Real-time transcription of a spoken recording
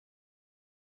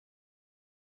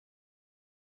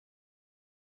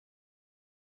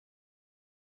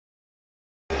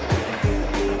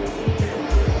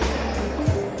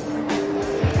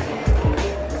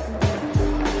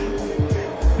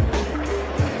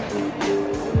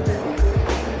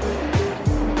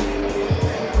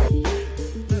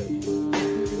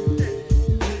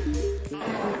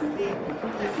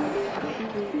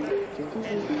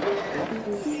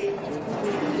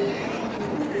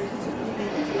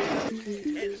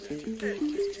Tom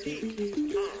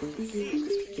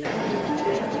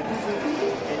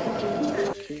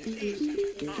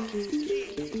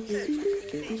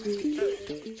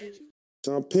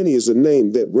Penny is a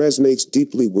name that resonates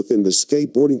deeply within the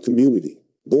skateboarding community.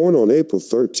 Born on April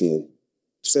 13,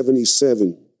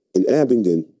 1977, in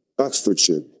Abingdon,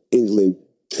 Oxfordshire, England,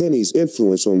 Penny's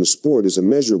influence on the sport is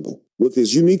immeasurable. With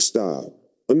his unique style,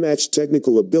 unmatched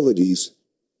technical abilities,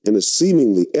 and a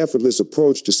seemingly effortless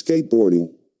approach to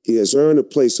skateboarding, he has earned a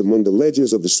place among the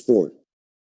legends of the sport.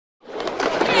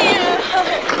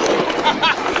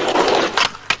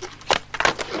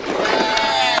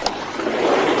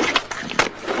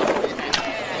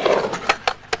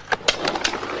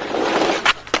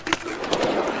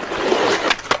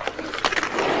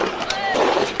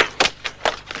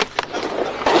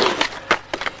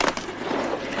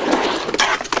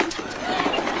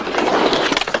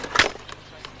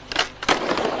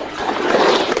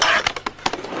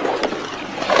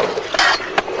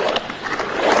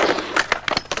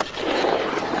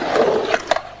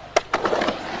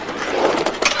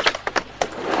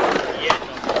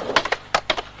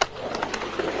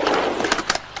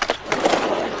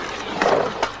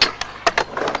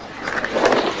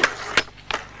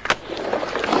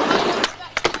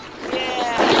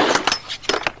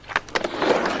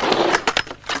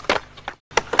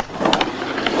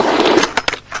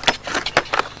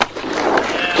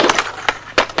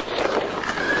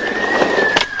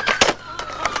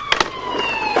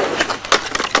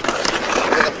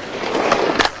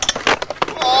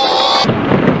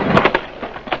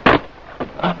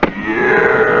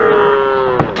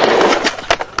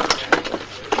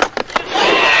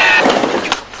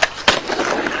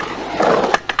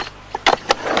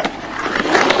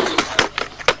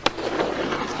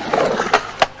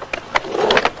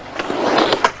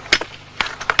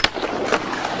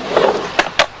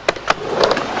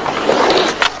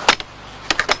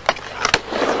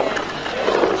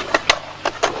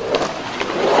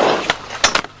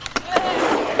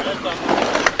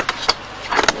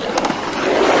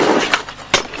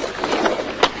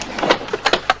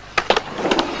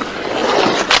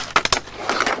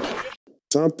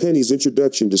 Tom Penny's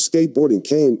introduction to skateboarding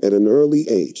came at an early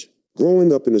age.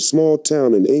 Growing up in a small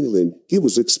town in England, he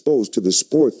was exposed to the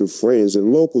sport through friends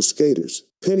and local skaters.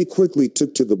 Penny quickly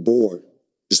took to the board,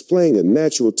 displaying a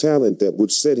natural talent that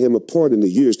would set him apart in the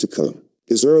years to come.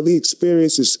 His early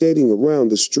experiences skating around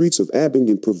the streets of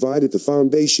Abingdon provided the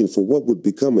foundation for what would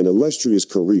become an illustrious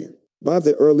career. By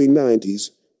the early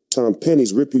 90s, Tom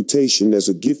Penny's reputation as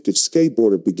a gifted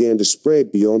skateboarder began to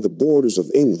spread beyond the borders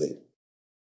of England.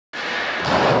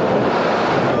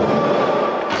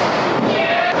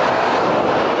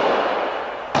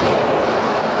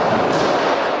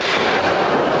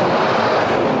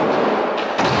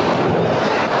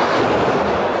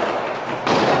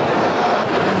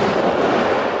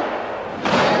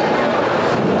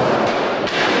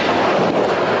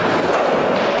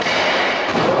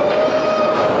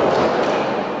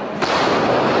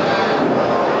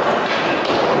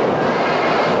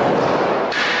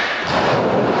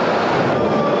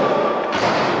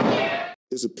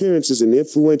 His appearances in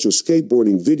influential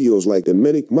skateboarding videos like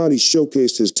Enigmatic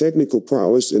showcased his technical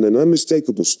prowess in an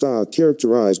unmistakable style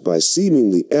characterized by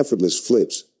seemingly effortless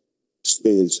flips,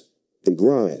 spins, and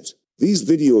grinds. These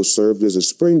videos served as a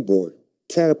springboard,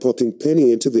 catapulting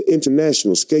Penny into the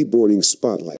international skateboarding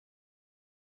spotlight.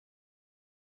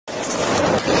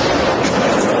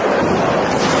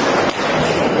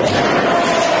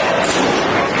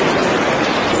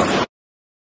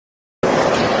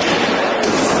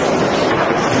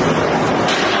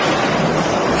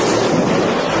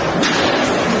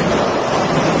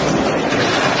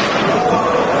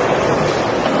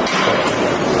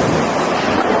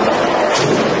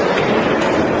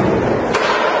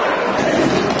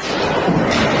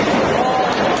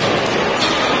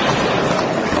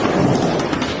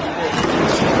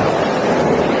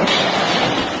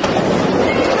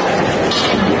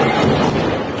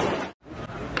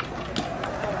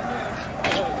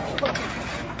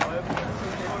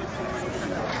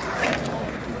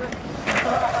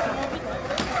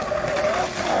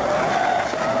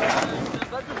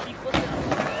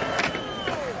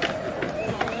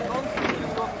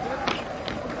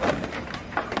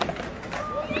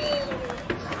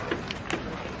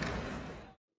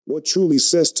 What truly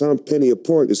sets Tom Penny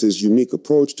apart is his unique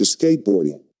approach to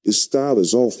skateboarding. His style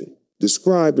is often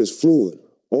described as fluid,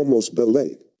 almost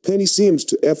ballet. Penny seems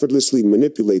to effortlessly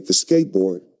manipulate the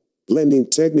skateboard, blending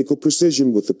technical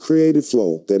precision with a creative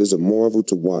flow that is a marvel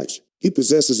to watch. He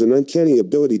possesses an uncanny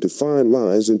ability to find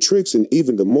lines and tricks in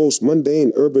even the most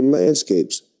mundane urban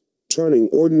landscapes, turning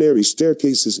ordinary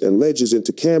staircases and ledges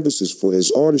into canvases for his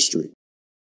artistry.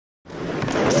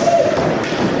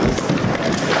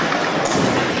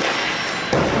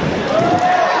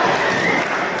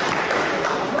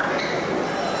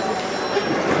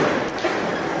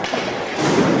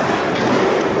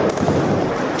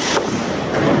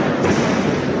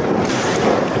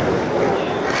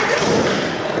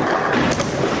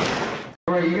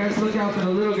 Alright, you guys look out for the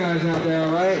little guys out there,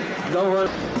 alright? Don't run.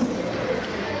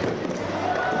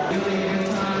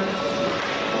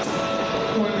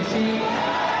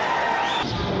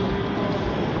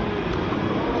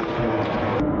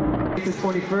 This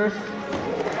 21st.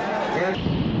 Yeah.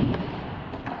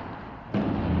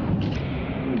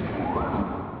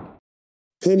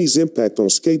 Penny's impact on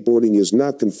skateboarding is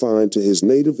not confined to his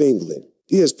native England.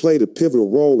 He has played a pivotal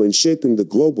role in shaping the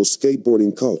global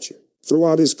skateboarding culture.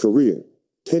 Throughout his career,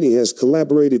 Penny has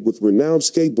collaborated with renowned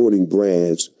skateboarding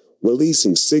brands,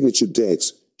 releasing signature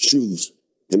decks, shoes,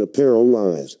 and apparel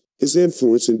lines. His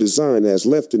influence in design has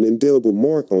left an indelible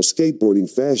mark on skateboarding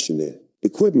fashion and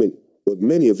equipment, with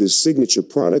many of his signature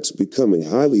products becoming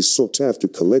highly sought-after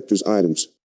collector's items.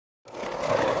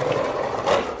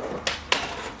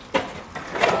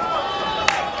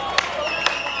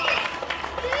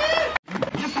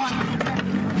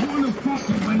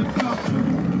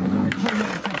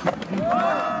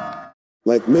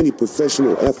 Like many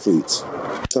professional athletes,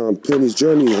 Tom Penny's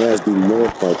journey has been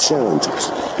marked by challenges.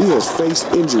 He has faced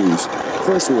injuries,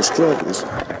 personal struggles,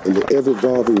 and the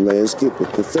ever-evolving landscape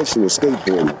of professional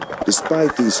skateboarding.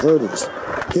 Despite these hurdles,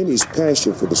 Penny's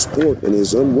passion for the sport and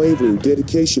his unwavering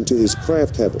dedication to his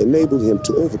craft have enabled him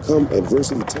to overcome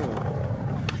adversity time.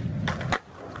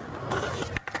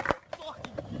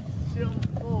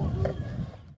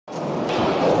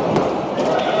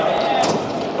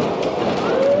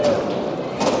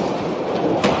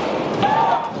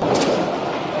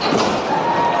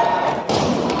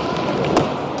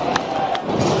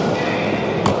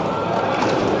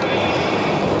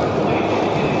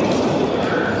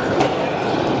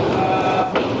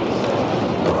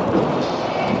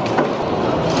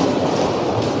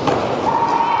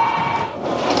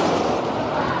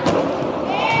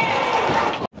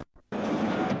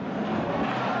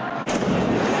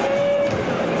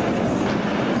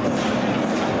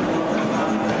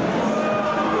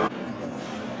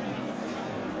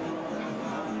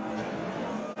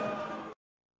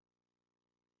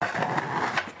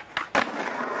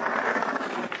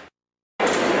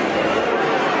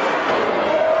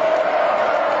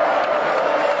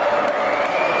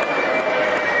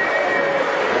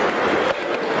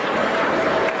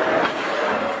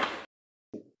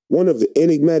 One of the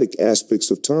enigmatic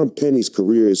aspects of Tom Penny's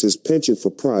career is his penchant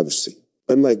for privacy.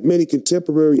 Unlike many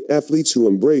contemporary athletes who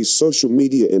embrace social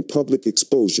media and public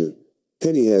exposure,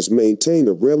 Penny has maintained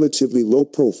a relatively low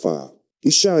profile. He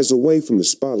shies away from the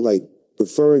spotlight,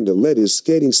 preferring to let his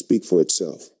skating speak for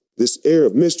itself. This air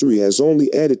of mystery has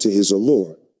only added to his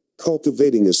allure,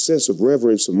 cultivating a sense of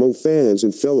reverence among fans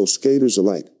and fellow skaters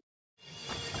alike.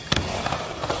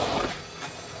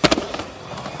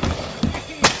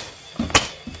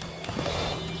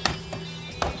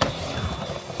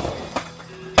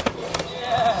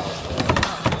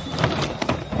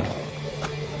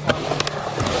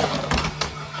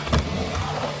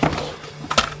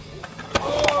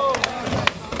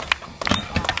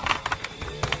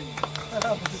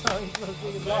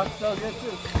 So good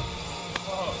too.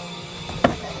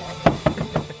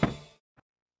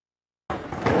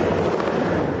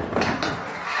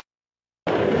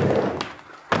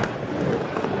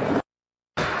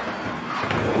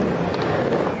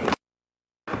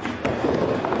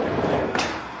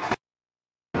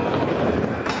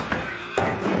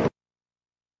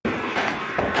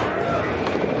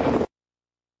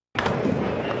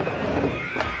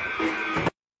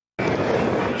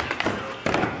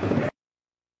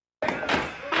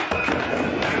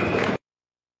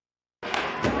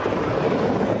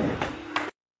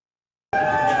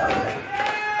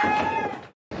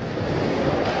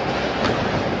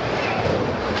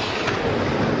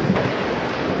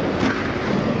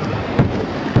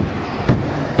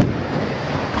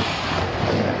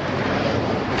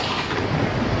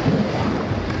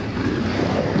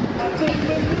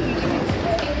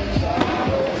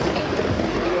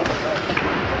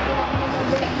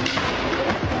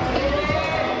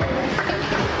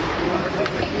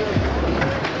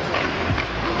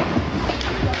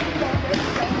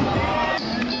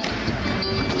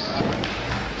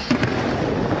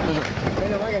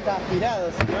 Está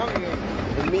aspirado, si no, que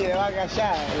el mide va a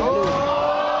callar la luz.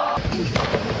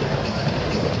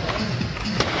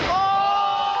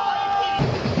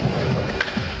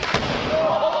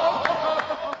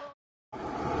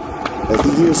 As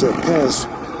the years have passed,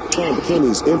 Tom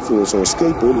Penny's influence on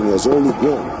skateboarding has only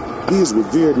grown. He is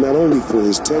revered not only for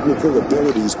his technical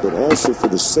abilities, but also for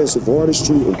the sense of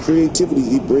artistry and creativity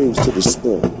he brings to the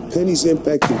sport. Penny's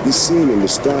impact can be seen in the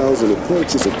styles and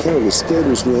approaches of countless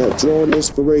skaters who have drawn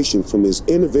inspiration from his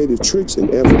innovative tricks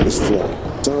and effortless flow.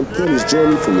 Tom Penny's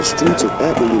journey from the streets of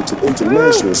Abilene to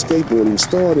international skateboarding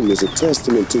stardom is a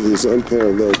testament to his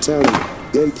unparalleled talent,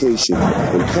 dedication,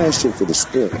 and passion for the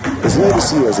sport. His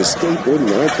legacy as a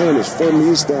skateboarding icon is firmly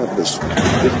established,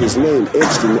 with his name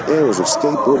etched in the annals of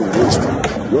skateboarding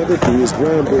history, whether through his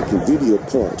groundbreaking video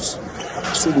parts,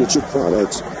 signature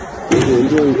products, or the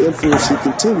enduring influence he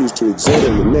continues to exert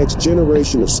on the next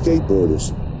generation of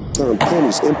skateboarders. Tom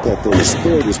Penny's impact on the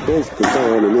sport is both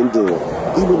profound and enduring.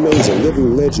 He remains a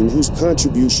living legend whose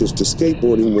contributions to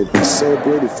skateboarding will be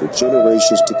celebrated for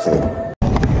generations to come.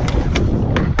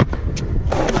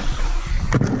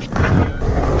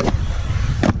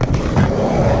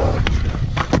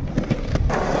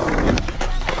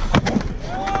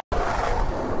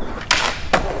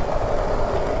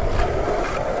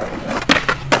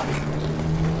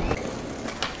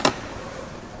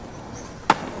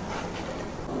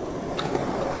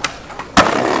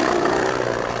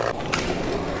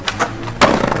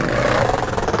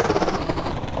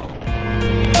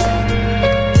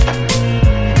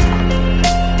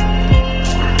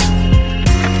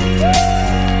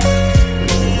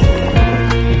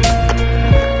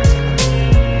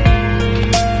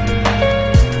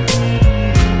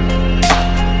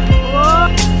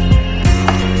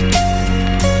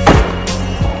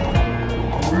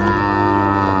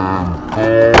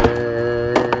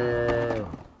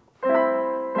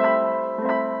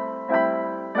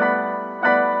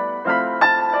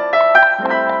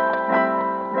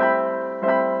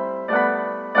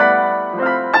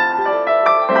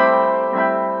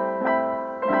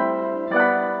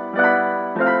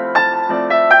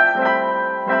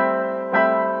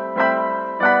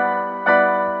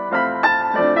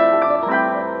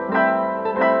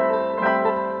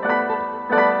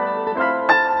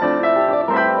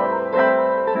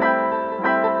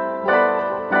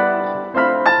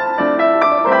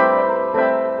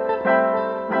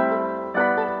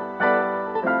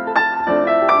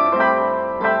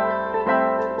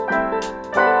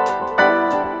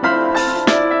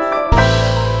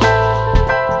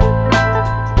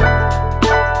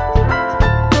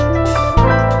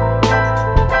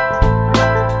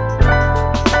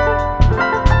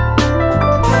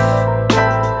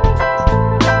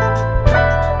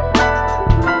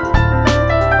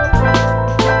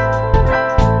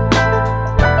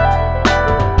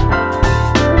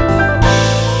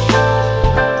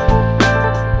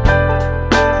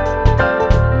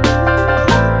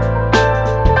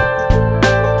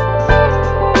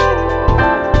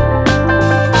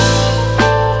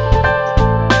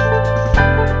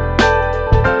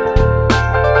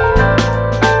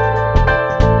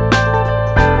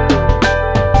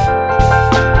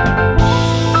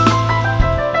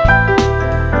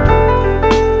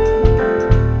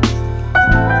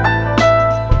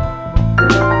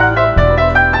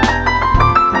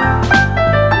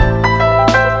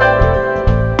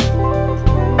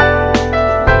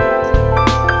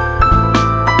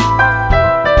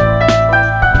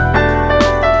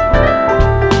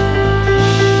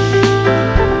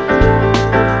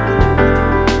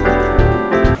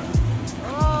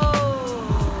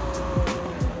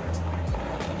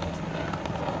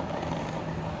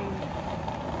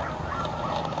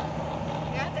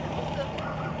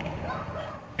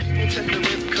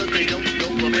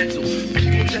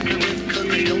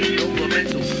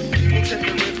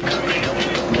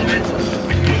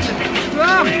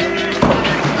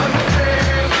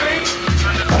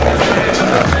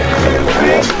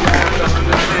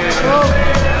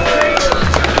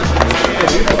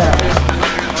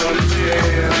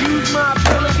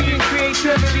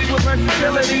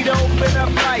 versatility to open up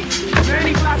life.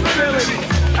 Many possibilities.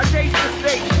 I taste the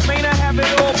state. May not have it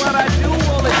all, but I do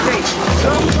all it takes.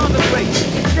 Thumbs on the plate.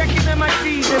 Checking in my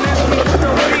season as we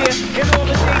still here. And all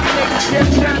the dating niggas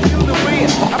just shine through the rear.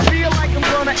 I feel like I'm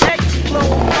gonna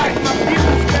explode. Like my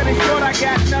fuse getting short, I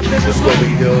got nothing to lose.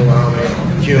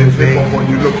 If hip hop what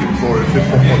you're looking for, if hip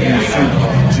hop what you seek,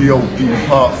 G.O.D.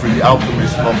 Part 3,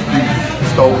 Alchemist, Mob Deep,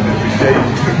 Stone every day,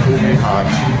 you can call me high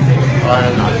chief.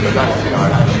 Iron Eyes, Galactic,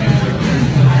 Iron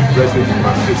Resin in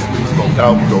my system, smoked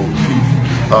out, gold teeth.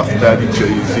 Puff Daddy,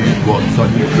 Jay-Z, what's on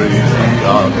your crazy?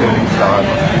 Getting fly,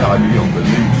 must be highly on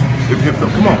beliefs. If hip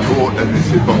hop, come on, court, then it's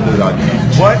hip hop that I need.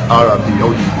 What? R.I.P.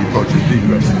 ODB, Project D,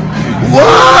 rest in peace.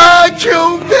 What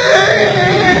you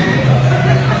mean?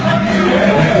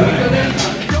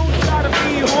 Don't try to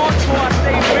be hardcore, I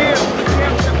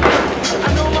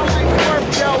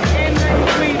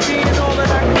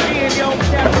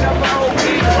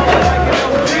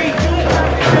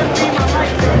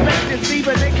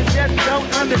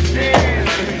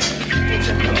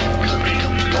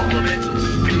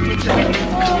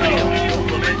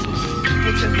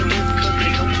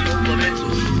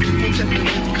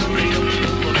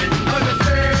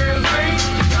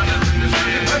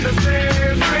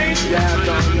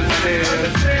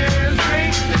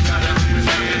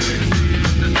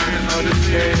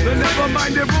But never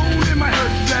mind the rule in my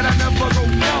hood that I never go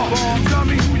far. Tell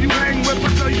me who you hang with,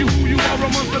 I'll tell you who you are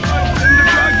amongst the thugs and the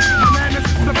drugs. Man, it's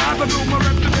a survivor, build my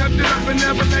rep to lift it up and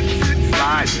never let shit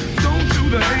slide. Stone through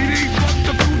the 80s, fucked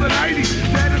up through the 90s.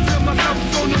 Had to tell myself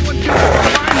so no one can ever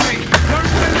find me.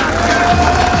 Learned a lot,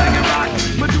 got a rock.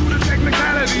 But due to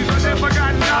technicalities, I never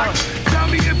got knocked. Tell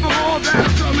me if I'm all that,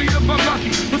 tell me if I'm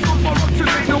lucky. But so far up to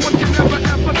date, no one can ever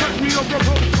ever touch me or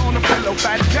propose on a fellow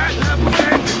fat cat level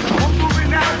standing. Over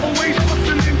and out, always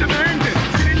fussing independent.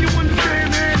 Can you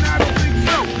understand, man? I don't think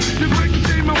so. You're quick to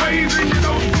say my ways and you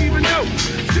don't even know.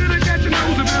 Should've got your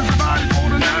nose if there's a body for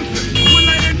the nonsense. When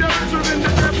I end up serving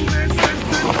the devil, man, sense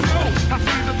no. I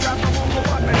see the trap, I won't go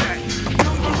up at that.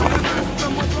 Number in the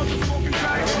system, my brother smoking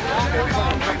tight.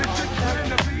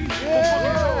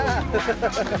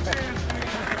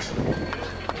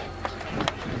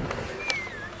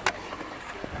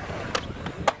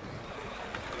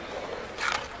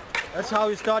 That's how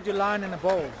you start your line in a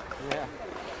bowl. Yeah.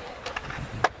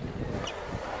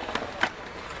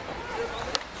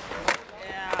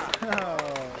 Yeah.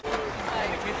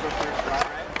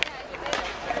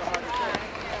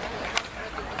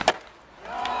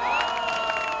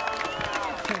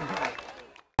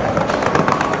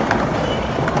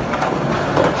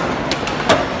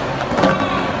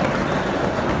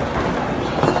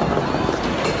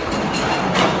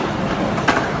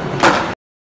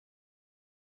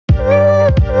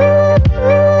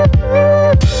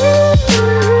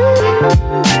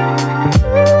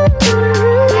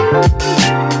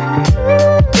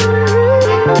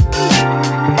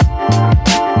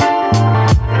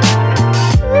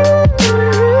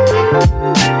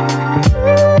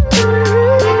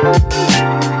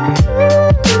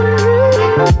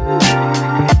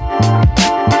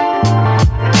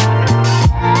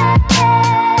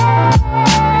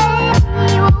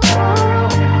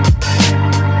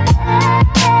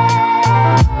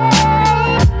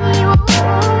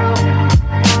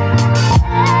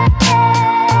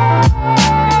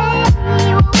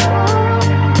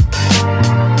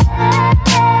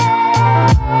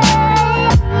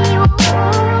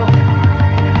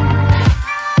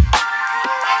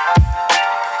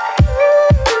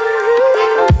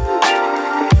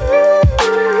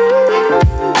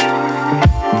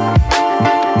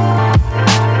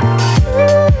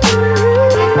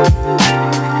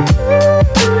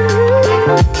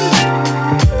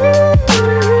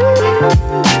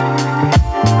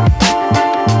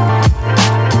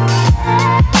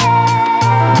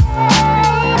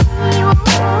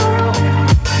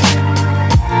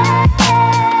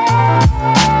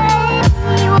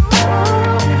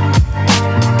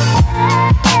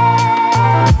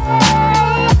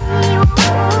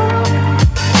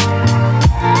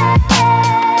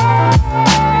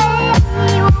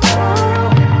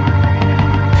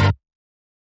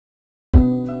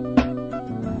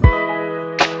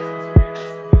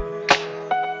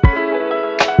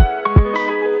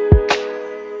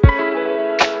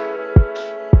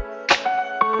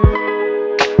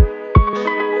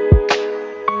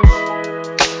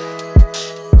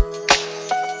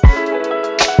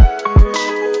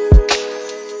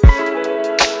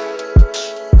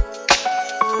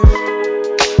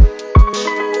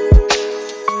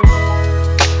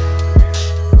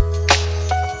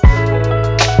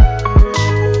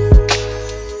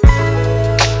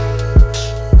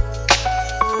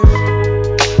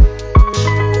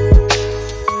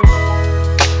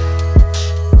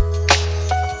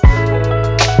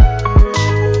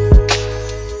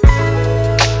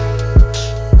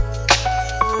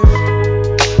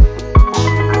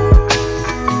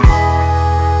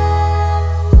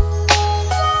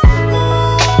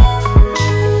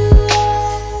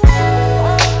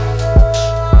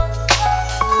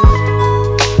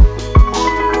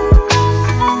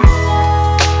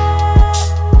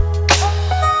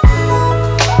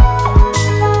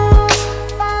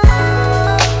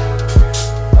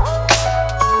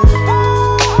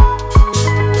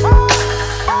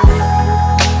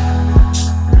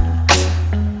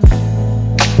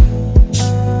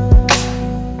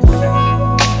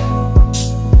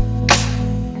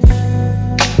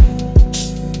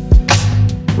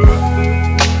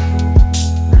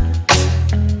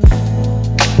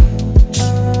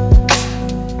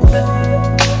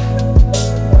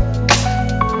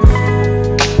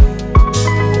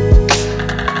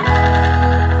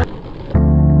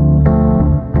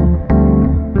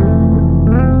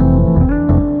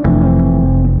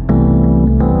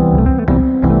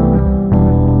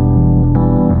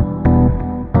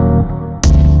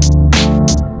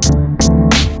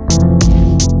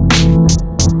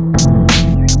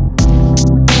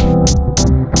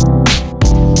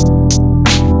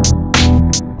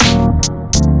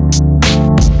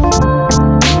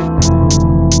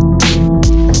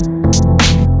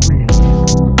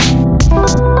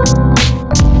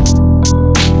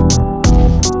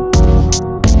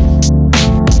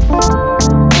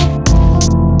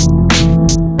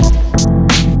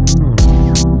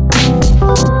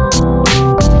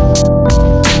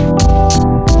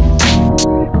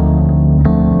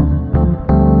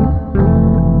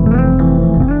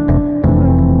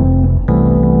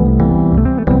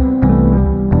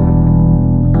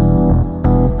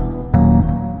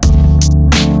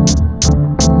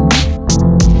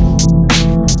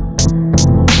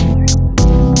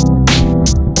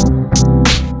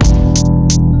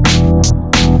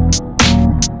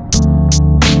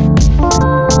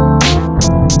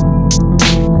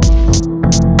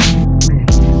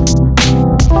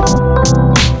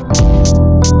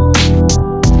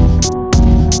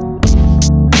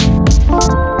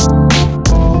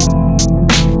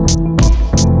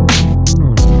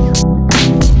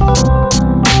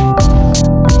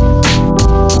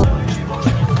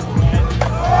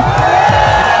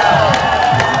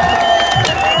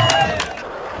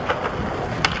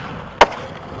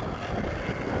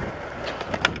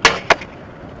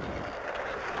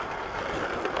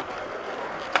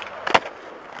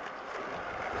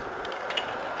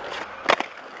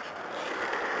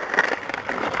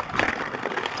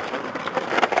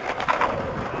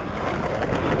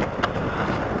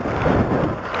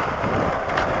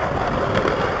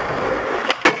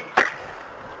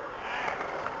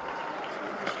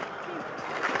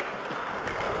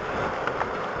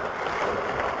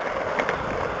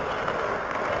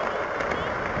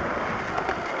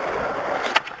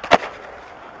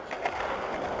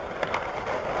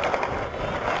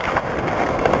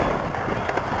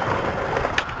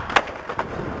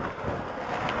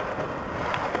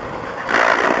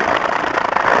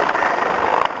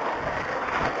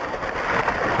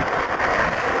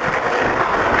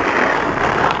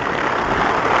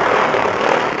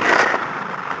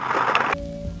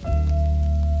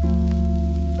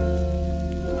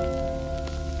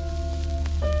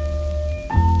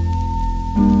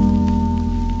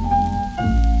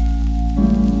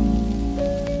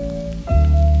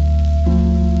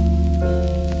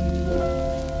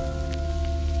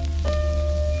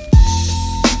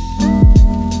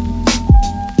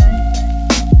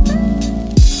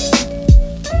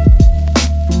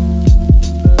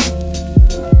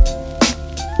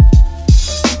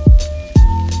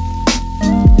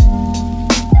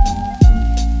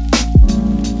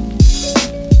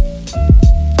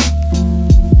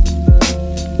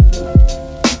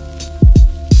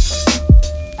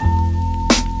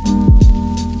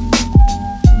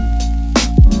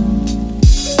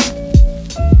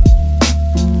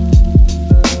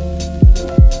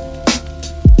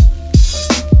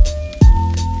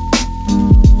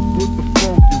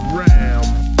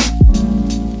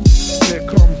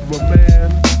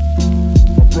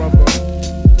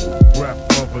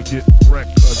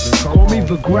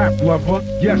 Lover,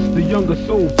 yes, the younger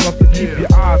soul brother. Keep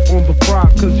your eyes on the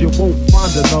prize, cause you won't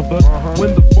find another.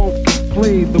 When the funk is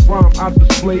played, the rhyme I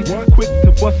display. Quick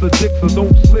to bust a dick, so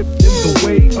don't slip in the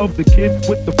way of the kid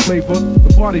with the flavor.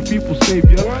 The party people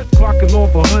savior. Clocking all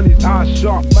the honeys, eyes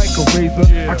sharp like a razor.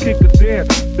 I kick a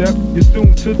dance step, you're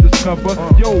soon to discover.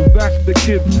 Yo, that's the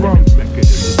kid from